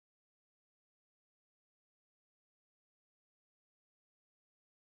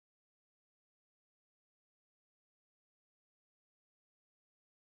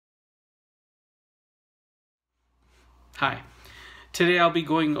Hi. Today I'll be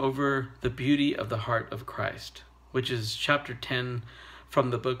going over the beauty of the heart of Christ, which is chapter 10 from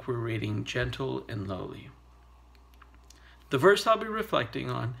the book we're reading, Gentle and Lowly. The verse I'll be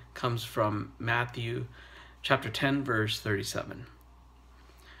reflecting on comes from Matthew chapter 10, verse 37.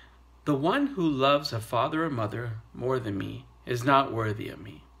 The one who loves a father or mother more than me is not worthy of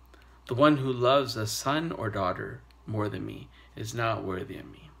me. The one who loves a son or daughter more than me is not worthy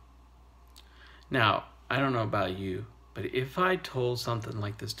of me. Now, I don't know about you, but if I told something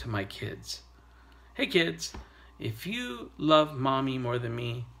like this to my kids, hey kids, if you love mommy more than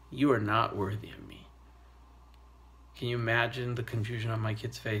me, you are not worthy of me. Can you imagine the confusion on my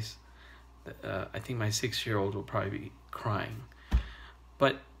kid's face? I think my 6-year-old will probably be crying.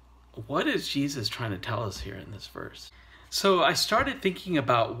 But what is Jesus trying to tell us here in this verse? So I started thinking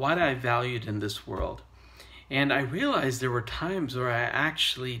about what I valued in this world. And I realized there were times where I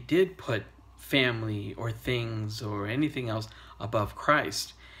actually did put family or things or anything else above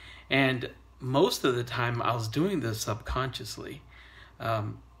Christ. And most of the time I was doing this subconsciously.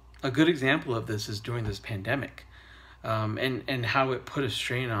 A good example of this is during this pandemic and how it put a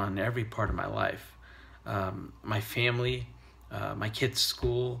strain on every part of my life. My family, my kids'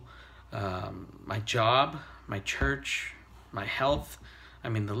 school, my job, my church, my health. I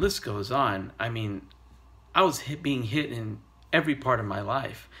mean, the list goes on. I mean, I was being hit in every part of my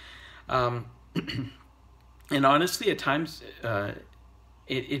life. And honestly, at times,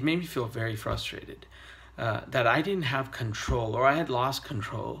 it made me feel very frustrated that I didn't have control, or I had lost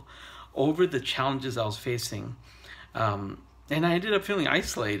control over the challenges I was facing. And I ended up feeling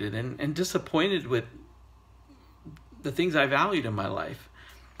isolated and disappointed with the things I valued in my life.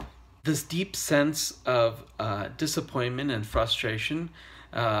 This deep sense of disappointment and frustration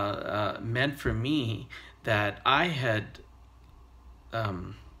meant for me that I had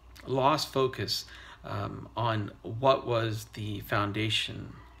lost focus on what was the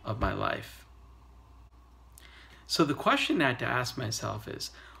foundation of my life. So the question I had to ask myself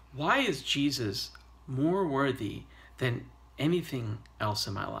is, why is Jesus more worthy than anything else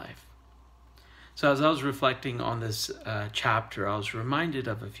in my life? So as I was reflecting on this chapter, I was reminded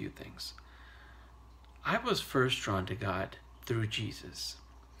of a few things. I was first drawn to God through Jesus.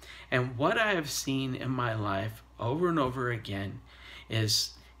 And what I have seen in my life over and over again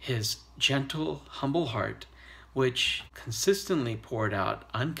is his gentle, humble heart, which consistently poured out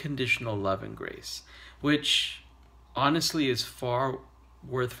unconditional love and grace, which honestly is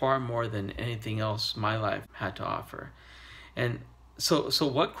worth far more than anything else my life had to offer. And so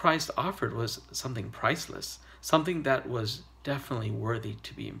what Christ offered was something priceless, something that was definitely worthy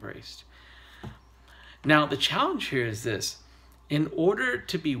to be embraced. Now, the challenge here is this. In order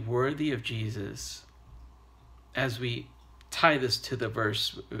to be worthy of Jesus, as we tie this to the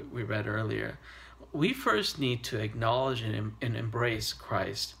verse we read earlier, we first need to acknowledge and embrace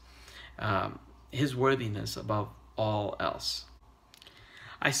Christ, his worthiness above all else.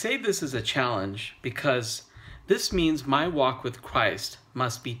 I say this as a challenge because this means my walk with Christ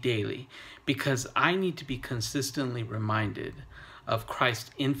must be daily, because I need to be consistently reminded of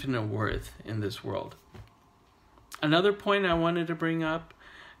Christ's infinite worth in this world. Another point I wanted to bring up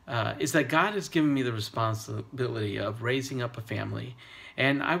is that God has given me the responsibility of raising up a family,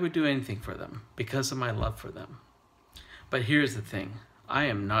 and I would do anything for them because of my love for them. But here's the thing. I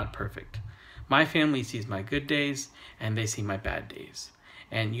am not perfect. My family sees my good days, and they see my bad days.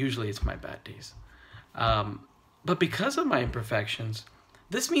 And usually it's my bad days. But because of my imperfections,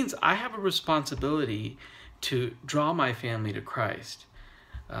 this means I have a responsibility to draw my family to Christ.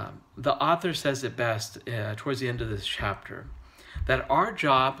 The author says it best towards the end of this chapter, that our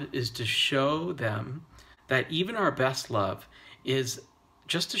job is to show them that even our best love is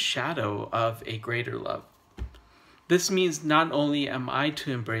just a shadow of a greater love. This means not only am I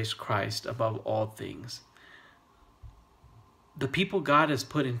to embrace Christ above all things, the people God has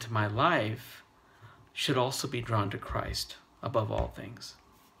put into my life should also be drawn to Christ above all things.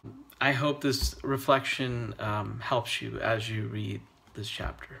 I hope this reflection helps you as you read this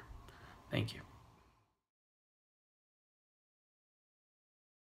chapter. Thank you.